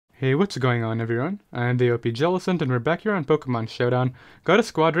Hey, what's going on everyone? I'm the OPJellicent and we're back here on Pokemon Showdown. Got a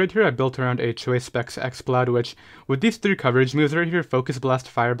squad right here I built around a Choice Specs Exploud, which, with these three coverage moves right here, Focus Blast,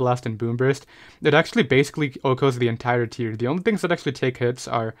 Fire Blast, and Boomburst, it actually basically OHKOs the entire tier. The only things that actually take hits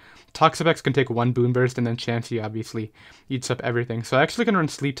are Toxapex can take one Boomburst, and then Chansey obviously eats up everything. So I actually can run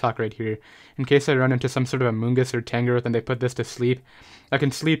Sleep Talk right here, in case I run into some sort of a Mungus or Tangrowth and they put this to sleep. I can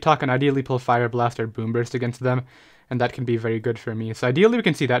Sleep Talk and ideally pull Fire Blast or Boomburst against them, and that can be very good for me. So ideally we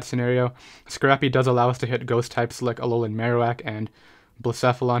can see that scenario. Scrappy does allow us to hit ghost types like Alolan Marowak and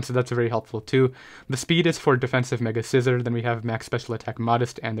Blacephalon, so that's very helpful too. The speed is for defensive Mega Scissor, then we have max special attack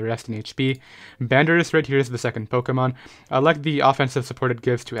Modest and the rest in HP. Bandurus right here is the second Pokemon. I like the offensive support it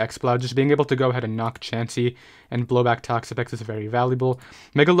gives to Exploud, just being able to go ahead and knock Chansey and blow back Toxapex is very valuable.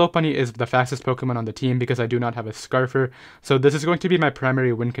 Mega Lopunny is the fastest Pokemon on the team because I do not have a Scarfer, so this is going to be my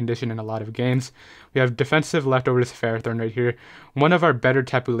primary win condition in a lot of games. We have defensive Leftovers Ferrothorn right here, one of our better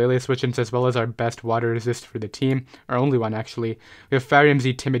Tapu Lele switch-ins as well as our best water resist for the team, our only one actually. We have Farium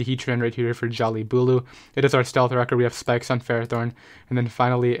Z Timid Heatran right here for Jolly Bulu. It is our Stealth Rocker. We have Spikes on Ferrothorn, and then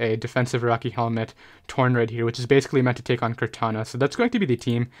finally a defensive Rocky Helmet Torn right here, which is basically meant to take on Cortana. So that's going to be the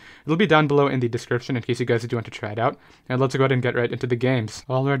team. It'll be down below in the description in case you guys do want to try it out. And let's go ahead and get right into the games.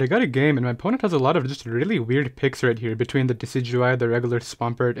 Alright, I got a game, and my opponent has a lot of just really weird picks right here between the Decidueye, the regular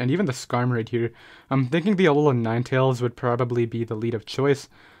Swampert, and even the Skarm right here. I'm thinking the Alolan Ninetales would probably be the lead of choice.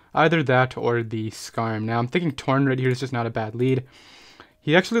 Either that or the Skarm. Now I'm thinking Torn right here is just not a bad lead.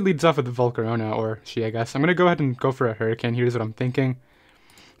 He actually leads off with Volcarona, or she, I guess. I'm going to go ahead and go for a Hurricane. Here's what I'm thinking.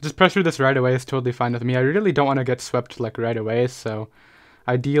 Just pressure this right away is totally fine with me. I really don't want to get swept like right away, so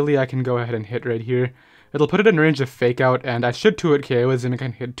ideally I can go ahead and hit right here. It'll put it in range of Fake Out, and I should 2-hit KO as and I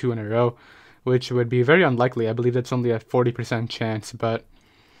can hit 2 in a row, which would be very unlikely. I believe that's only a 40% chance, but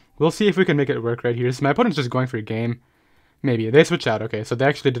we'll see if we can make it work right here. So my opponent's just going for a game. Maybe. They switch out. Okay, so they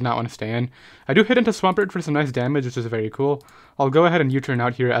actually did not want to stay in. I do hit into Swampert for some nice damage, which is very cool. I'll go ahead and U-turn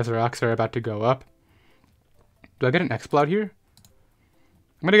out here as rocks are about to go up. Do I get an Exploud here?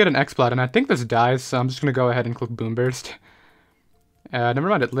 I'm going to get an Exploud, and I think this dies, so I'm just going to go ahead and click Boomburst. Never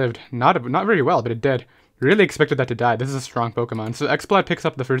mind, it lived. Not very well, but it did. Really expected that to die. This is a strong Pokemon. So Exploud picks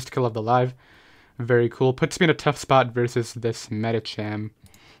up the first kill of the live. Very cool. Puts me in a tough spot versus this Medicham. I'm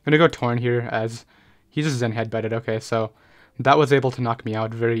going to go Torn here as he just Zen headbutted. Okay, so that was able to knock me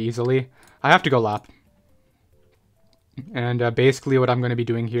out very easily. I have to go Lop. And basically what I'm going to be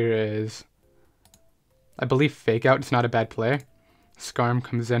doing here is, I believe Fake Out. It's not a bad play. Skarm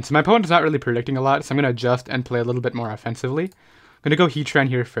comes in. So my opponent's not really predicting a lot, so I'm going to adjust and play a little bit more offensively. I'm going to go Heatran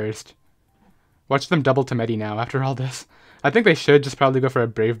here first. Watch them double to Medi now after all this. I think they should just probably go for a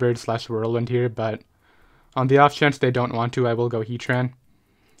Brave Bird / Whirlwind here, but on the off chance they don't want to, I will go Heatran.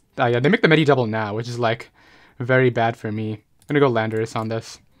 Yeah, they make the Medi double now, which is like very bad for me. I'm going to go Landorus on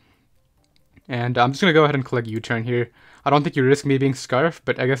this. And I'm just going to go ahead and click U-turn here. I don't think you risk me being Scarf,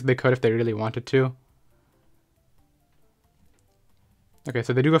 but I guess they could if they really wanted to. Okay,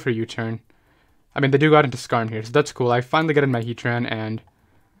 so they do go for U-turn. I mean, they do go out into Skarm here, so that's cool. I finally get in my Heatran, and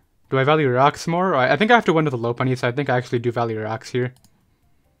do I value Rocks more? I think I have to win with a Lopunny, so I think I actually do value Rocks here.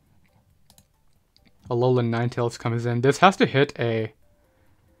 Alolan Ninetales comes in. This has to hit a,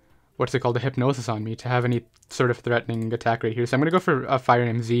 what's it called, a Hypnosis on me to have any sort of threatening attack right here. So I'm going to go for a Fire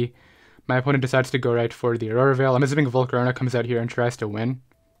MZ. My opponent decides to go right for the Aurora Veil. I'm assuming Volcarona comes out here and tries to win,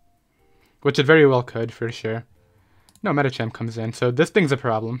 which it very well could, for sure. No, Medicham comes in, so this thing's a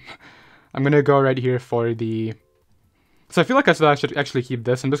problem. I'm going to go right here for the... So I feel like I should actually keep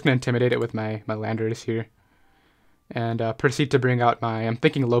this. I'm just going to Intimidate it with my Landorus here. And proceed to bring out my... I'm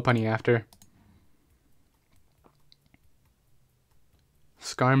thinking Lopunny after.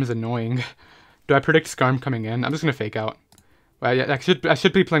 Skarm is annoying. Do I predict Skarm coming in? I'm just going to Fake Out. Well, yeah, I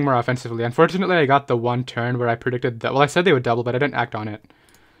should be playing more offensively. Unfortunately, I got the one turn where I predicted that... Well, I said they would double, but I didn't act on it.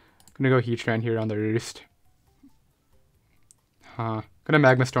 I'm going to go Heatran here on the Roost. Gonna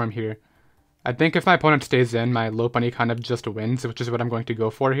Magma Storm here. I think if my opponent stays in, my Lopunny kind of just wins, which is what I'm going to go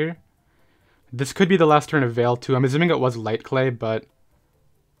for here. This could be the last turn of Veil too. I'm assuming it was Light Clay, but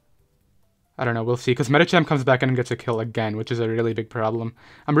I don't know, we'll see. Because Medicham comes back in and gets a kill again, which is a really big problem.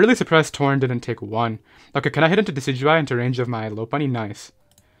 I'm really surprised Torn didn't take one. Okay, can I hit into Decidueye into range of my Lopunny? Nice.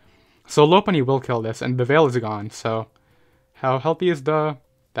 So Lopunny will kill this, and the Veil is gone, so how healthy is that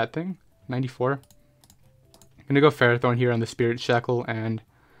thing? 94. I'm going to go Ferrothorn here on the Spirit Shackle, and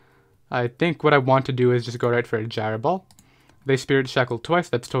I think what I want to do is just go right for a Gyro Ball. They Spirit Shackle twice,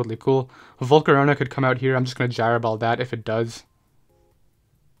 that's totally cool. Volcarona could come out here, I'm just going to Gyro Ball that if it does.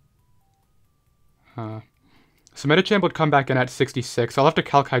 So Medicham would come back in at 66, I'll have to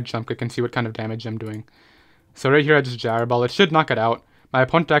Calc High Jump Kick and see what kind of damage I'm doing. So right here I just Gyro Ball, it should knock it out. My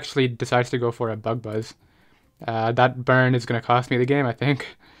opponent actually decides to go for a Bug Buzz. That burn is going to cost me the game, I think.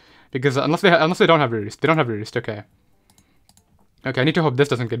 Because unless they don't have Roost. They don't have Roost, okay. Okay, I need to hope this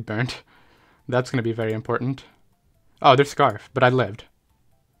doesn't get burnt. That's going to be very important. Oh, there's Scarf, but I lived.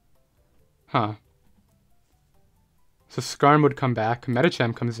 Huh. So Skarm would come back.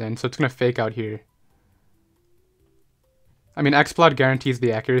 Medicham comes in, so it's going to fake out here. I mean, Exploud guarantees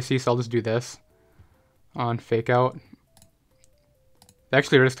the accuracy, so I'll just do this. On fake out. They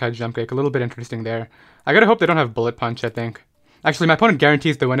actually risked high jump kick. A little bit interesting there. I gotta hope they don't have Bullet Punch, I think. Actually, my opponent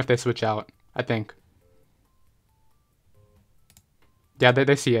guarantees the win if they switch out, I think. Yeah,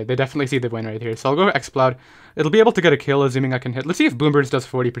 they see it. They definitely see the win right here. So I'll go Exploud. It'll be able to get a kill, assuming I can hit. Let's see if Boomburst does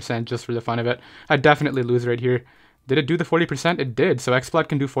 40% just for the fun of it. I'd definitely lose right here. Did it do the 40%? It did. So Exploud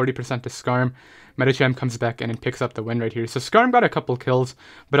can do 40% to Skarm. Medicham comes back in and picks up the win right here. So Skarm got a couple kills,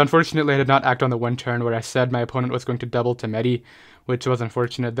 but unfortunately I did not act on the one turn where I said my opponent was going to double to Medi, which was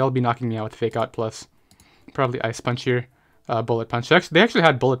unfortunate. They'll be knocking me out with Fake Out plus probably Ice Punch here. Bullet Punch. They actually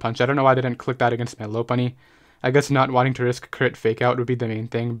had Bullet Punch. I don't know why they didn't click that against my Lopunny. I guess not wanting to risk crit Fake Out would be the main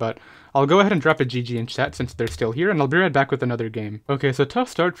thing, but I'll go ahead and drop a GG in chat since they're still here, and I'll be right back with another game. Okay, so tough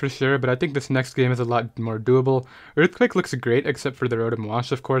start for sure, but I think this next game is a lot more doable. Earthquake looks great, except for the Rotom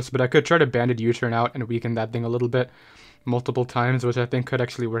Wash, of course, but I could try to Banded U-turn out and weaken that thing a little bit multiple times, which I think could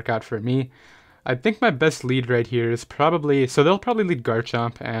actually work out for me. I think my best lead right here is probably... So they'll probably lead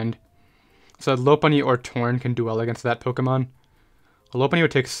Garchomp, and... So Lopunny or Torn can do well against that Pokemon. Lopunny would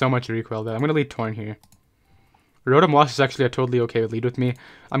take so much recoil that I'm going to lead Torn here. Rotom Wash is actually a totally okay lead with me.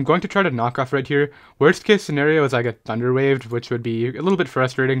 I'm going to try to knock off right here. Worst case scenario is I get Thunder Waved, which would be a little bit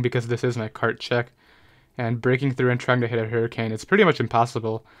frustrating because this is my cart check. And breaking through and trying to hit a Hurricane is pretty much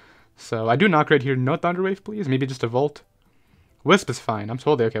impossible. So I do knock right here. No Thunder Wave, please. Maybe just a Volt. Wisp is fine. I'm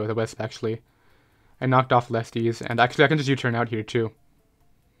totally okay with a Wisp, actually. I knocked off Lesties, and actually I can just U-turn out here too.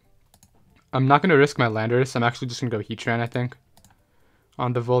 I'm not going to risk my Landorus. I'm actually just going to go Heatran, I think.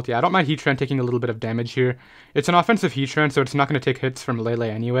 On the Volt, yeah, I don't mind Heatran taking a little bit of damage here. It's an offensive Heatran, so it's not going to take hits from Lele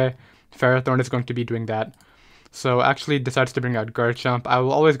anyway. Ferrothorn is going to be doing that. So actually decides to bring out Garchomp. I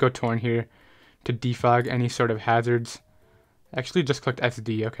will always go Torn here to defog any sort of hazards. Actually just clicked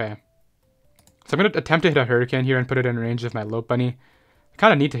SD, okay. So I'm going to attempt to hit a Hurricane here and put it in range of my Lopunny. I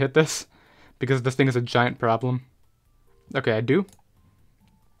kind of need to hit this because this thing is a giant problem. Okay, I do.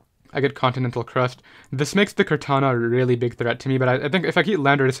 I get Continental Crushed. This makes the Kartana a really big threat to me, but I think if I keep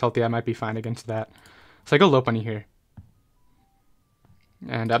Landorus healthy, I might be fine against that. So I go Lopunny here.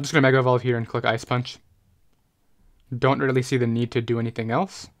 And I'm just going to Mega Evolve here and click Ice Punch. Don't really see the need to do anything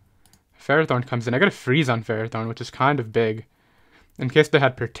else. Ferrothorn comes in. I got a Freeze on Ferrothorn, which is kind of big. In case they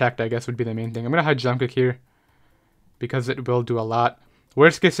had Protect, I guess would be the main thing. I'm going to hide Jump Kick here because it will do a lot.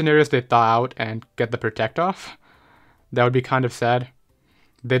 Worst case scenario is they thaw out and get the Protect off. That would be kind of sad.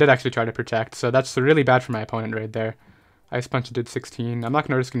 They did actually try to Protect, so that's really bad for my opponent right there. Ice Punch did 16. I'm not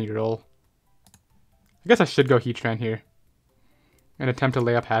going to risk any roll. I guess I should go Heatran here and attempt to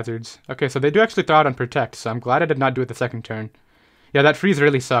lay up hazards. Okay, so they do actually thaw out on Protect, so I'm glad I did not do it the second turn. Yeah, that Freeze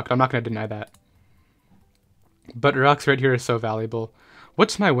really sucked. I'm not going to deny that. But Rocks right here is so valuable.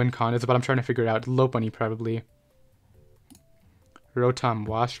 What's my win con is what I'm trying to figure out. Lopunny probably. Rotom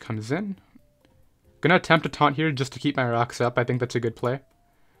Wash comes in. Gonna attempt a taunt here just to keep my Rocks up. I think that's a good play.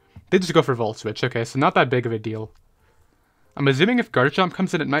 They just go for Volt Switch. Okay, so not that big of a deal. I'm assuming if Garchomp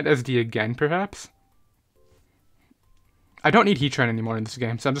comes in, it might SD again, perhaps. I don't need Heatran anymore in this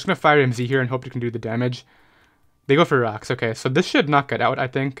game, so I'm just going to fire MZ here and hope it can do the damage. They go for Rocks. Okay, so this should knock it out, I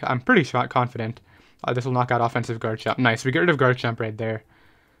think. I'm pretty confident. This will knock out offensive Garchomp. Nice, we get rid of Garchomp right there.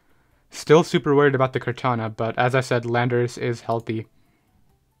 Still super worried about the Kartana, but as I said, Landorus is healthy.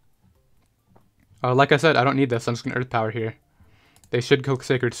 Like I said, I don't need this. I'm just going to Earth Power here. They should kill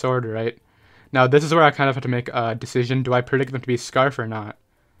Sacred Sword, right? Now, this is where I kind of have to make a decision. Do I predict them to be Scarf or not?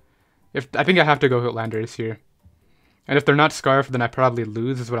 I think I have to go with Landorus here. And if they're not Scarf, then I probably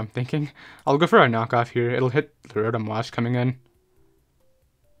lose, is what I'm thinking. I'll go for a knockoff here. It'll hit the Rotom Wash coming in.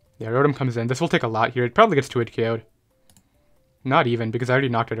 Yeah, Rotom comes in. This will take a lot here. It probably gets 2-hit KO'd. Not even, because I already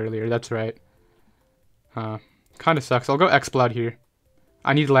knocked it earlier. That's right. Kind of sucks. I'll go Exploud here.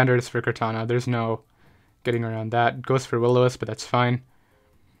 I need Landorus for Kartana. There's no getting around that. Goes for Will-O-Wisp, but that's fine.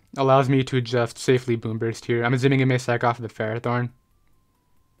 Allows me to just safely Boomburst here. I'm assuming it may sack off the Ferrothorn.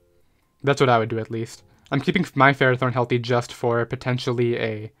 That's what I would do at least. I'm keeping my Ferrothorn healthy just for potentially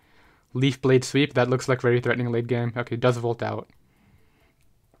a Leaf Blade sweep. That looks like very threatening late game. Okay, does Volt out.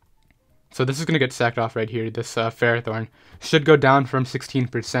 So this is going to get sacked off right here. This Ferrothorn should go down from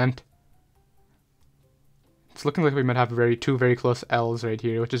 16%. It's looking like we might have two very close L's right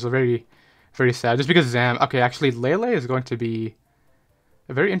here, which is very sad. Just because Zam... Okay, actually, Lele is going to be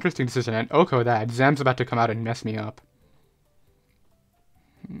A very interesting decision. And ohko that. Zam's about to come out and mess me up.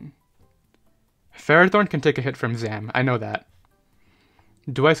 Ferrothorn can take a hit from Zam. I know that.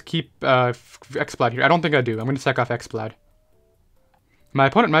 Do I keep Exploud here? I don't think I do. I'm going to sack off Exploud. My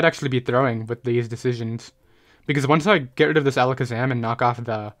opponent might actually be throwing with these decisions. Because once I get rid of this Alakazam and knock off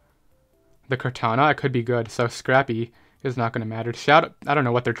the Kartana, I could be good. So Scrappy is not going to matter. I don't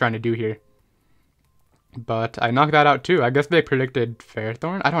know what they're trying to do here. But I knocked that out too. I guess they predicted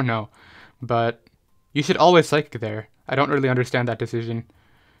Ferrothorn? I don't know. But you should always Psychic there. I don't really understand that decision.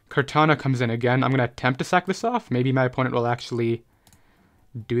 Kartana comes in again. I'm going to attempt to sack this off. Maybe my opponent will actually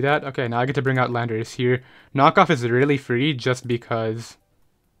do that. Okay, now I get to bring out Landorus here. Knockoff is really free just because...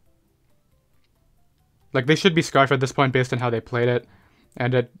 like, they should be Scarf at this point based on how they played it.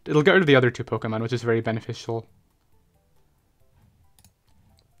 And it'll get rid of the other two Pokemon, which is very beneficial.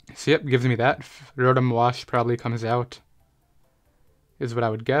 So yep, gives me that. Rotom Wash probably comes out, is what I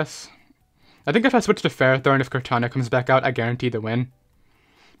would guess. I think if I switch to Ferrothorn, if Kartana comes back out, I guarantee the win.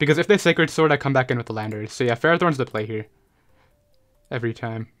 Because if they Sacred Sword, I come back in with the Landorus. So yeah, Ferrothorn's the play here. Every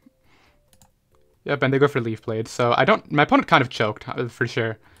time. Yep, and they go for Leaf Blade. So my opponent kind of choked, for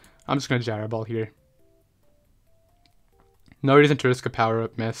sure. I'm just going to Gyro Ball here. No reason to risk a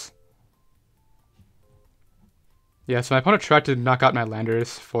power-up miss. Yeah, so my opponent tried to knock out my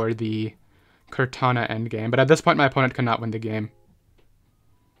Landorus for the Kartana endgame, but at this point my opponent cannot win the game.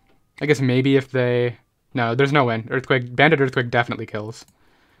 I guess maybe if they... no, there's no win. Banded Earthquake definitely kills.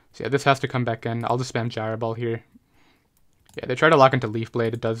 So yeah, this has to come back in. I'll just spam Gyro Ball here. Yeah, they try to lock into Leaf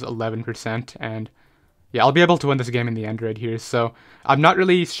Blade. It does 11%, and yeah, I'll be able to win this game in the end right here. So I'm not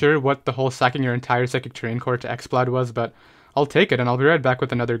really sure what the whole sacking your entire Psychic Terrain Core to Exploud was, but I'll take it, and I'll be right back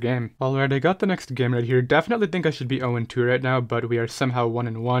with another game. Alright, I got the next game right here. Definitely think I should be 0-2 right now, but we are somehow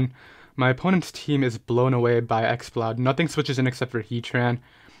 1-1. My opponent's team is blown away by Exploud. Nothing switches in except for Heatran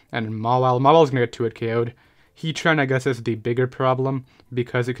and Mawile. Mawile's gonna get 2-hit KO'd. Heatran, I guess, is the bigger problem,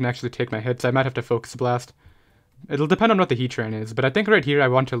 because it can actually take my hits. I might have to Focus Blast. It'll depend on what the Heatran is, but I think right here I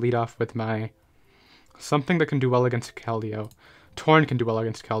want to lead off with my... something that can do well against Keldeo. Torn can do well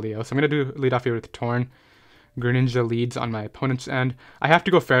against Keldeo, so I'm going to lead off here with Torn. Greninja leads on my opponent's end. I have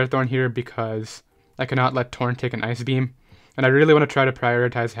to go Ferrothorn here because I cannot let Torn take an Ice Beam, and I really want to try to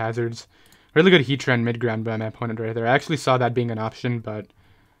prioritize hazards. Really good Heatran mid-ground by my opponent right there. I actually saw that being an option, but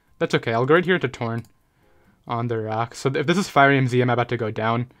that's okay. I'll go right here to Torn on the rock. So if this is Fire MZ, I'm about to go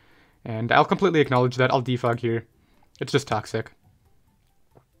down, and I'll completely acknowledge that. I'll defog here. It's just toxic.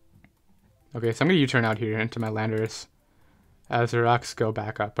 Okay, so I'm going to U-turn out here into my Landorus as the rocks go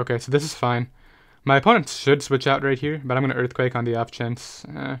back up. Okay, so this is fine. My opponent should switch out right here, but I'm going to Earthquake on the off chance.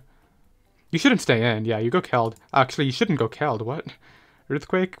 You shouldn't stay in. Yeah, you go Keld. Actually, you shouldn't go Keld. What?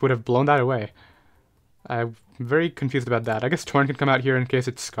 Earthquake would have blown that away. I'm very confused about that. I guess Torn can come out here in case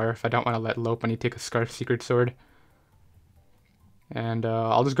it's Scarf. I don't want to let Lopunny take a Scarf Secret Sword. And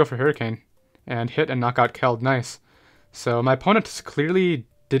I'll just go for Hurricane and hit and knock out Keld. Nice. So my opponent clearly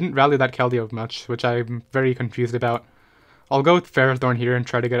didn't rally that Keldeo much, which I'm very confused about. I'll go with Ferrothorn here and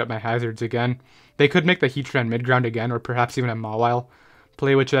try to get up my hazards again. They could make the Heatran mid-ground again, or perhaps even a Mawile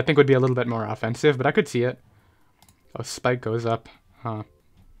play, which I think would be a little bit more offensive, but I could see it. Oh, Spike goes up. Huh.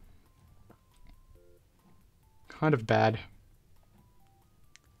 Kind of bad.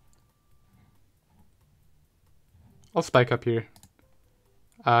 I'll Spike up here.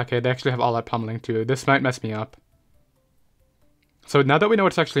 Okay, they actually have all-out pummeling too. This might mess me up. So now that we know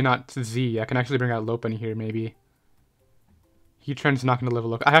it's actually not Z, I can actually bring out Lopunny here, maybe. Heatran's not going to live a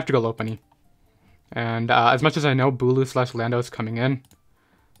look. I have to go Lopunny. And as much as I know, Bulu/Lando is coming in.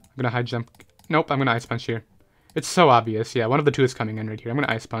 I'm going to high jump. Nope, I'm going to Ice Punch here. It's so obvious. Yeah, one of the two is coming in right here. I'm going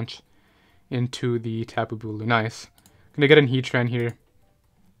to Ice Punch into the Tapu Bulu. Nice. Going to get in Heatran here.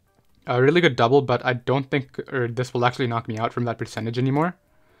 A really good double, but I don't think this will actually knock me out from that percentage anymore.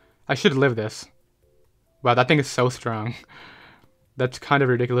 I should live this. Wow, that thing is so strong. That's kind of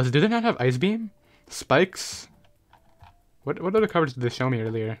ridiculous. Do they not have Ice Beam? Spikes? What other coverage did they show me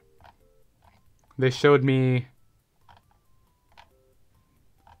earlier? They showed me...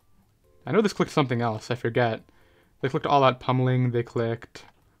 I know this clicked something else, I forget. They clicked all-out pummeling, they clicked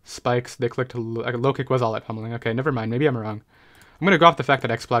spikes, they clicked low kick was all-out pummeling. Okay, never mind, maybe I'm wrong. I'm going to go off the fact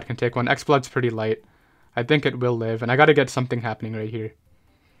that Exploud can take one. Exploud's pretty light. I think it will live, and I got to get something happening right here.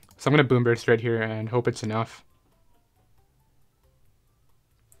 So I'm going to Boomburst right here and hope it's enough.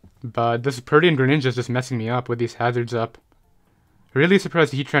 But this Purdy and Greninja is just messing me up with these hazards up. Really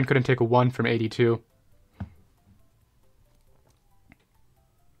surprised Heatran couldn't take a 1 from 82.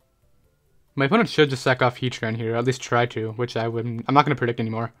 My opponent should just sack off Heatran here, or at least try to, which I'm not going to predict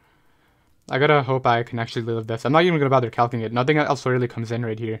anymore. I gotta hope I can actually live this. I'm not even gonna bother calculating it. Nothing else really comes in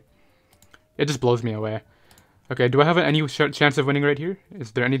right here. It just blows me away. Okay, do I have any chance of winning right here?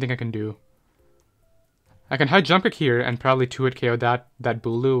 Is there anything I can do? I can high jump kick here and probably 2-hit KO that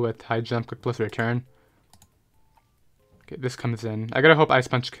Bulu with high jump kick plus return. Okay, this comes in. I gotta hope Ice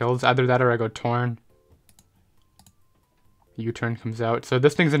Punch kills. Either that or I go Torn. U-turn comes out. So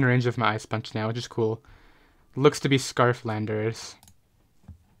this thing's in range of my Ice Punch now, which is cool. Looks to be Scarf Landers.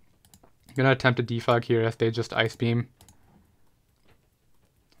 I'm gonna attempt a defog here as they just Ice Beam.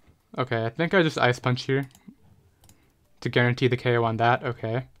 Okay, I think I just Ice Punch here to guarantee the KO on that.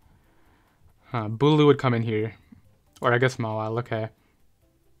 Okay. Bulu would come in here. Or I guess Mawile. Okay.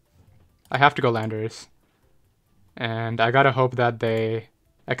 I have to go Landers. And I gotta hope that they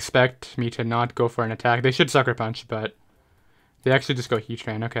expect me to not go for an attack. They should Sucker Punch, but they actually just go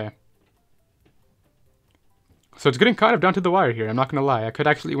Heatran. Okay. So it's getting kind of down to the wire here. I'm not gonna lie. I could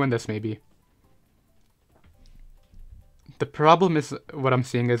actually win this maybe. The problem is, what I'm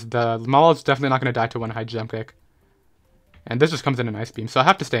seeing is the Mawile's definitely not gonna die to one high jump kick. And this just comes in an Ice Beam, so I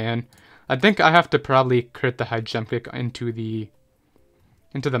have to stay in. I think I have to probably crit the high jump kick into the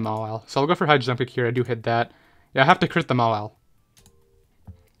Mawile. So I'll go for high jump kick here. I do hit that. Yeah, I have to crit the Mawile.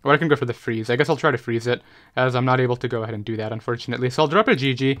 Or I can go for the freeze. I guess I'll try to freeze it, as I'm not able to go ahead and do that, unfortunately. So I'll drop a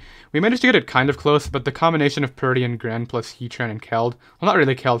GG. We managed to get it kind of close, but the combination of Purdy and Gren plus Heatran and Keld, well, not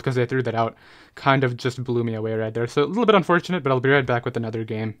really Keld because they threw that out, kind of just blew me away right there. So a little bit unfortunate, but I'll be right back with another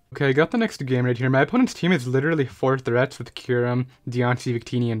game. Okay, I got the next game right here. My opponent's team is literally 4 threats with Kyurem, Deontay,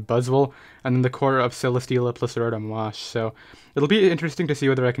 Victini, and Buzzwole, and then the core of Celesteela plus Rotom Wash. So it'll be interesting to see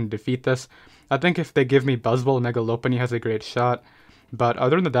whether I can defeat this. I think if they give me Buzzwole, Mega Lopunny has a great shot. But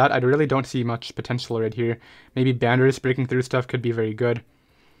other than that, I really don't see much potential right here. Maybe Banders breaking through stuff could be very good.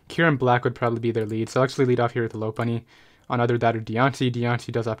 Kyurem Black would probably be their lead, so I'll actually lead off here with Lopunny. On either that or Deontay.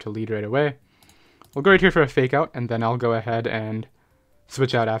 Deontay does have to lead right away. We'll go right here for a fake out, and then I'll go ahead and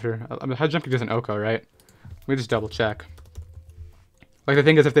switch out after. High jump kick is an OHKO, right? Let me just double check. Like, the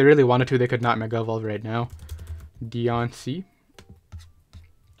thing is, if they really wanted to, they could not Mega Evolve right now. Deontay.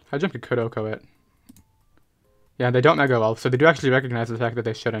 High jump kick could OHKO it. Yeah, they don't Mega Evolve, so they do actually recognize the fact that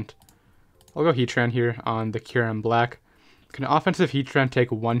they shouldn't. I'll go Heatran here on the Kyurem Black. Can offensive Heatran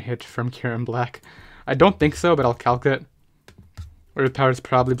take 1 hit from Kyurem Black? I don't think so, but I'll calculate. Earth Power is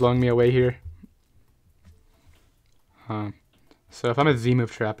probably blowing me away here. So if I'm a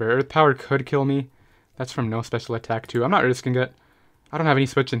Z-move Trapper, Earth Power could kill me. That's from no special attack too. I'm not risking it. I don't have any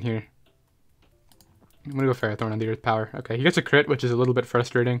switch in here. I'm gonna go Ferrothorn on the Earth Power. Okay, he gets a crit, which is a little bit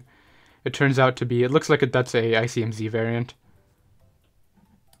frustrating. It turns out to be, it looks like that's a ICMZ variant.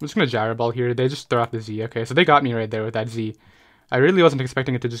 I'm just gonna Gyro Ball here. They just throw off the Z. Okay, so they got me right there with that Z. I really wasn't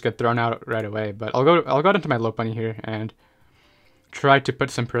expecting it to just get thrown out right away, but I'll go into my Lopunny here and try to put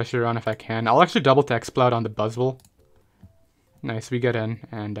some pressure on if I can. I'll actually double to Exploud on the Buzzwole. Nice, we get in,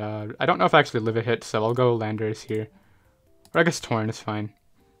 and I don't know if I actually live a hit, so I'll go Landers here. Or I guess Torn is fine.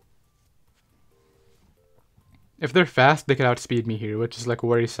 If they're fast, they could outspeed me here, which is like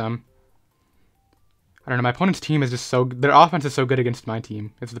worrisome. I don't know, my opponent's team is just their offense is so good against my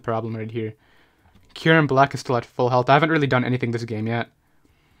team. It's the problem right here. Kyurem Black is still at full health. I haven't really done anything this game yet.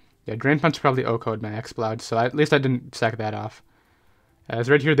 Yeah, Drain Punch probably OHKO'd my Exploud, so at least I didn't sack that off. As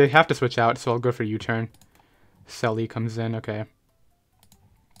right here, they have to switch out, so I'll go for U-turn. Selly comes in, okay.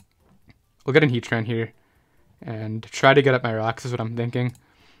 We'll get in Heatran here, and try to get up my rocks is what I'm thinking.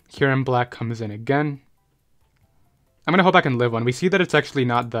 Kyurem Black comes in again. I'm gonna hope I can live one. We see that it's actually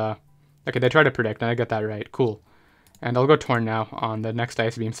not the... Okay, they try to predict, and I get that right. Cool. And I'll go Torn now on the next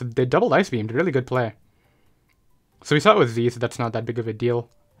Ice Beam. So they doubled Ice Beamed. Really good play. So we saw it with Z, so that's not that big of a deal.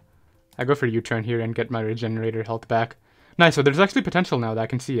 I go for U-turn here and get my Regenerator health back. Nice, so there's actually potential now that I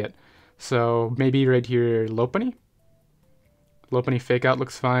can see it. So maybe right here, Lopunny? Lopunny Fake Out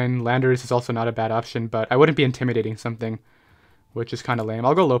looks fine. Landorus is also not a bad option, but I wouldn't be intimidating something, which is kind of lame.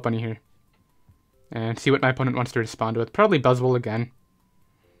 I'll go Lopunny here. And see what my opponent wants to respond with. Probably Buzzwole again.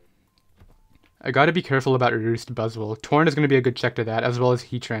 I gotta be careful about reduced Buzzwole. Torn is gonna be a good check to that, as well as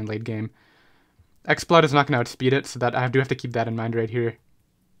Heatran late game. Exploud is not gonna outspeed it, so that I do have to keep that in mind right here.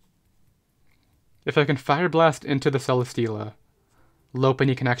 If I can Fire Blast into the Celesteela,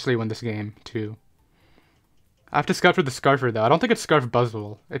 Lopunny can actually win this game, too. I have to scout for the Scarfer, though. I don't think it's Scarf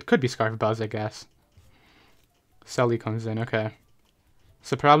Buzzwole. It could be Scarf Buzz, I guess. Selly comes in, okay.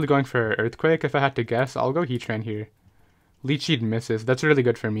 So probably going for Earthquake, if I had to guess. I'll go Heatran here. Leech Seed misses. That's really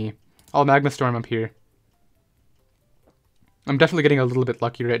good for me. I'll Magma Storm up here. I'm definitely getting a little bit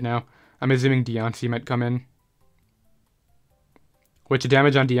lucky right now. I'm assuming Deontay might come in. Which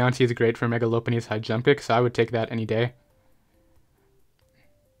damage on Deontay is great for Mega Lopunny's high jump kick, so I would take that any day.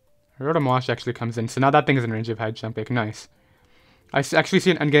 Rotom Wash actually comes in, so now that thing is in range of Hide Jumping. Nice. Actually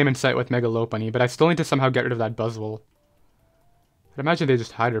see an endgame in sight with Mega Lopunny, but I still need to somehow get rid of that Buzzwole. I'd imagine they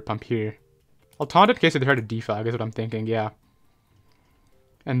just Hydro Pump here. I'll taunt it in case they try to defog, is what I'm thinking, yeah.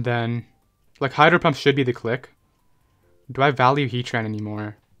 And then, like, Hydro Pump should be the click. Do I value Heatran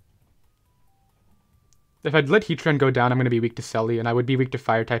anymore? If I'd let Heatran go down, I'm going to be weak to Selly, and I would be weak to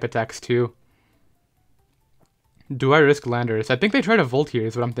Fire-type attacks too. Do I risk Landorus? I think they try to Volt here,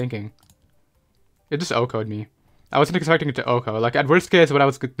 is what I'm thinking. It just OHKO'd me. I wasn't expecting it to OHKO. Like, at worst case, what I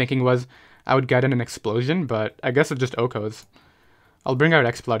was thinking was I would get in an Explosion, but I guess it just OHKOs. I'll bring out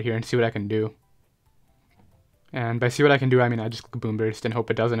Exploud here and see what I can do. And by see what I can do, I mean I just click Boomburst and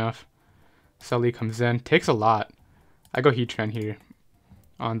hope it does enough. Selly comes in. Takes a lot. I go Heatran here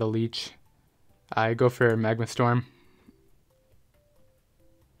on the Leech. I go for Magma Storm.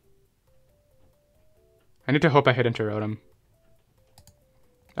 I need to hope I hit into Rotom.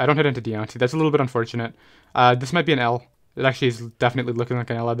 I don't hit into Deontay. That's a little bit unfortunate. This might be an L. It actually is definitely looking like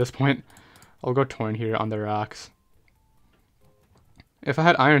an L at this point. I'll go Torn here on the rocks. If I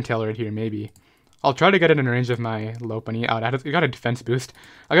had Iron Tail right here, maybe. I'll try to get it in range of my Lopunny. Oh, it got a defense boost.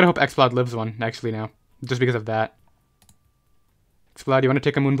 I gotta hope Exploud lives one, actually, now. Just because of that. Exploud, you want to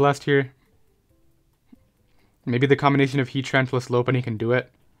take a Moonblast here? Maybe the combination of Heatran plus Lopunny can do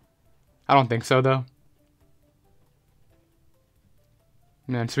it. I don't think so, though.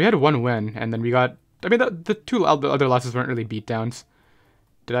 Man, so we had one win, and then we got... I mean, the two other losses weren't really beatdowns.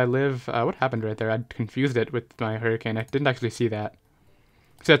 Did I live? What happened right there? I confused it with my Hurricane. I didn't actually see that.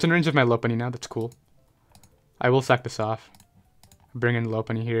 So that's in range of my Lopunny now. That's cool. I will sack this off. Bring in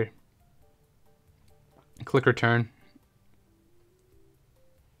Lopunny here. Click Return.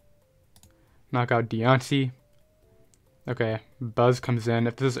 Knock out Deontay. Okay, Buzz comes in.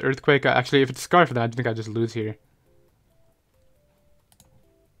 If this is Earthquake, actually, if it's Scarf, then I think I just lose here.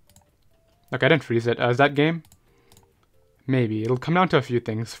 Okay, I didn't freeze it. Is that game? Maybe. It'll come down to a few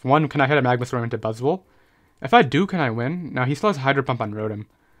things. One, can I hit a Magma Storm into Buzzwole? If I do, can I win? Now, he still has Hydro Pump on Rotom.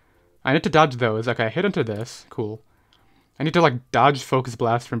 I need to dodge those. Okay, I hit into this. Cool. I need to, like, dodge Focus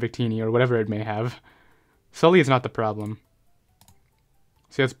Blast from Victini or whatever it may have. Sully is not the problem.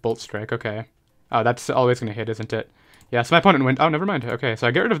 So he has Bolt Strike. Okay. Oh, that's always going to hit, isn't it? Yeah, so my opponent went... Oh, never mind. Okay, so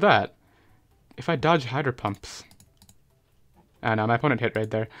I get rid of that. If I dodge Hydro Pumps... Ah, no, my opponent hit right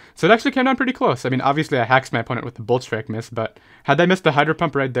there. So it actually came down pretty close. I mean, obviously I hacked my opponent with the Bolt Strike miss, but had they missed the Hydro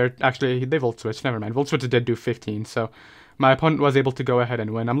Pump right there... Actually, they Volt Switched. Never mind. Volt Switch did do 15, so... My opponent was able to go ahead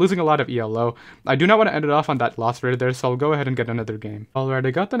and win. I'm losing a lot of ELO. I do not want to end it off on that loss right there, so I'll go ahead and get another game. Alright,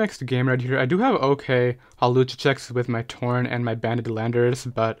 I got the next game right here. I do have okay Hawlucha checks with my Torn and my Banded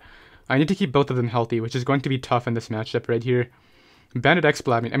Landorus, but I need to keep both of them healthy, which is going to be tough in this matchup right here. Banded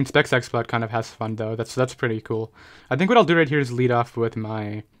Exploud, I mean Specs Exploud kind of has fun though. That's pretty cool. I think what I'll do right here is lead off with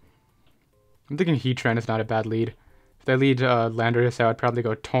my... I'm thinking Heatran is not a bad lead. If they lead Landorus, I would probably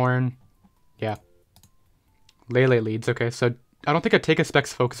go Torn. Yeah. Lele leads, okay, so I don't think I'd take a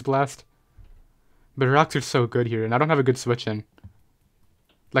Specs Focus Blast. But rocks are so good here, and I don't have a good switch in.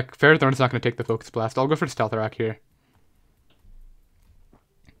 Like, Ferrothorn's not going to take the Focus Blast. I'll go for Stealth Rock here.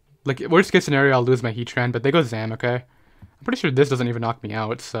 Like, worst case scenario, I'll lose my Heatran, but they go Zam, okay? I'm pretty sure this doesn't even knock me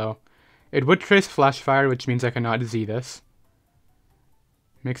out, so... It would trace Flash Fire, which means I cannot Z this.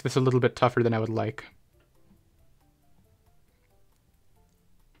 Makes this a little bit tougher than I would like.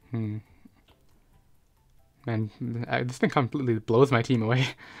 Man, this thing completely blows my team away.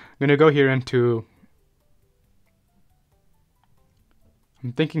 I'm gonna go here into...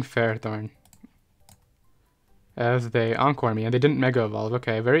 I'm thinking Ferrothorn. As they Encore me, and they didn't Mega Evolve.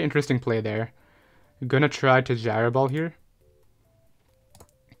 Okay, very interesting play there. Gonna try to Gyro Ball here.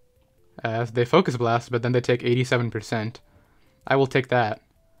 As they Focus Blast, but then they take 87%. I will take that.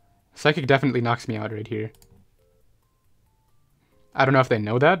 Psychic definitely knocks me out right here. I don't know if they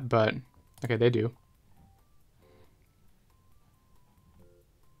know that, but... Okay, they do.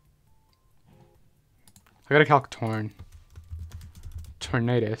 I gotta calc Torn.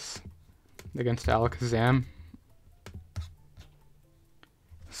 Tornadus against Alakazam.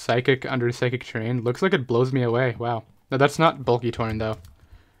 Psychic under Psychic Terrain. Looks like it blows me away. Wow. No, that's not bulky Torn, though.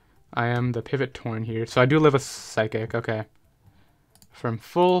 I am the pivot Torn here. So I do live a Psychic. Okay. From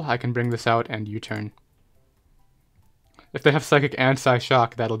full, I can bring this out and U-turn. If they have Psychic and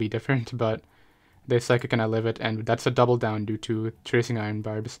Psy-Shock, that'll be different, but they Psychic and I live it, and that's a double down due to Tracing Iron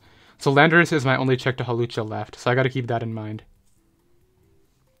Barbs. So Landorus is my only check to Hawlucha left, so I gotta keep that in mind.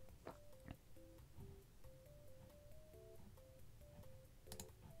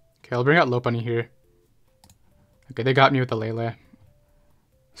 Okay, I'll bring out Lopunny here. Okay, they got me with the Lele.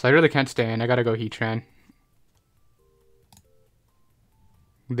 So I really can't stay in, I gotta go Heatran.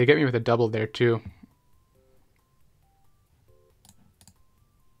 They get me with a double there too.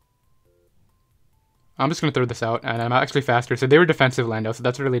 I'm just going to throw this out, and I'm actually faster. So they were defensive lando, so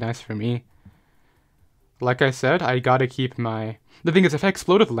that's really nice for me. Like I said, I gotta keep my... The thing is, if I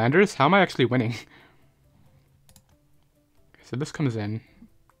explode with Landorus, how am I actually winning? So this comes in.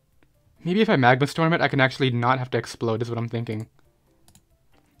 Maybe if I Magma Storm it, I can actually not have to explode, is what I'm thinking.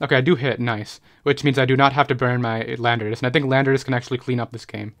 Okay, I do hit, nice. Which means I do not have to burn my Landorus, and I think Landorus can actually clean up this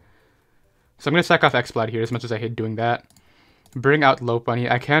game. So I'm going to sack off Exploud here, as much as I hate doing that. Bring out Lopunny.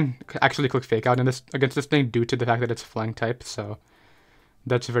 I can actually click Fake Out in this against this thing due to the fact that it's Flank type, so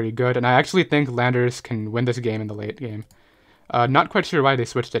that's very good. And I actually think Landorus can win this game in the late game. Not quite sure why they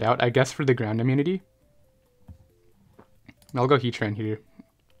switched it out. I guess for the ground immunity. I'll go Heatran here.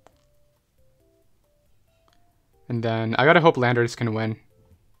 And then I gotta hope Landorus can win.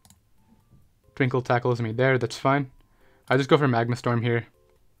 Twinkle tackles me there, that's fine. I just go for Magma Storm here.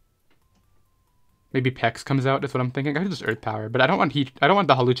 Maybe Pex comes out, that's what I'm thinking. I could just Earth Power, but I don't want the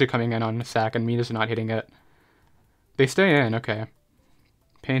Hawlucha coming in on a sack and me just not hitting it. They stay in, okay.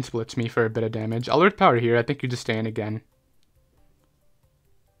 Pain splits me for a bit of damage. I'll Earth Power here, I think you just stay in again.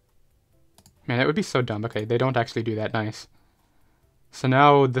 Man, that would be so dumb. Okay, they don't actually do that, nice. So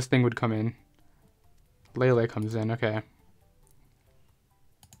now this thing would come in. Lele comes in, okay.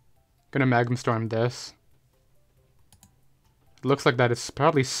 Gonna Magma Storm this. Looks like that is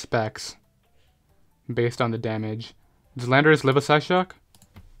probably Specs. Based on the damage. Does Landorus live a Psyshock?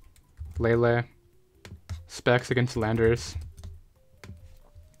 Lele. Specs against Landorus.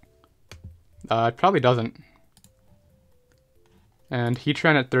 It probably doesn't. And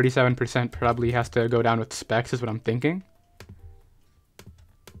Heatran at 37% probably has to go down with Specs, is what I'm thinking.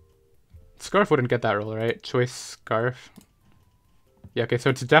 Scarf wouldn't get that roll, right? Choice Scarf. Yeah, okay, so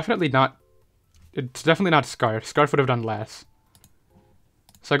it's definitely not Scarf. Scarf would have done less.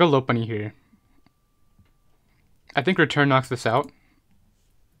 So I go Lopunny here. I think Return knocks this out.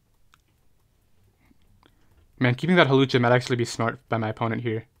 Man, keeping that Hawlucha might actually be smart by my opponent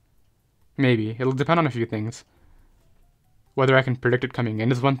here. Maybe. It'll depend on a few things. Whether I can predict it coming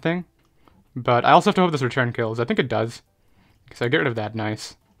in is one thing. But I also have to hope this Return kills. I think it does. So I get rid of that,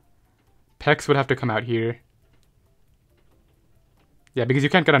 nice. Pex would have to come out here. Yeah, because you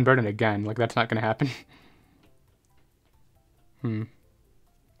can't get Unburdened again. Like, that's not going to happen.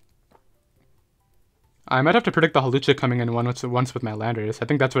 I might have to predict the Hawlucha coming in once with my Landorus. I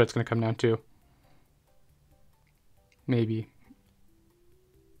think that's what it's going to come down to. Maybe.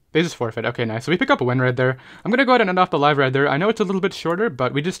 They just forfeit. Okay, nice. So we pick up a win right there. I'm going to go ahead and end off the live right there. I know it's a little bit shorter,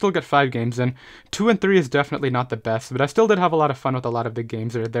 but we just still get 5 games in. 2 and 3 is definitely not the best, but I still did have a lot of fun with a lot of the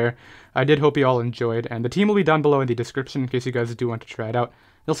games right there. I did hope you all enjoyed, and the team will be down below in the description in case you guys do want to try it out.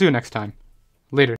 I'll see you next time. Later.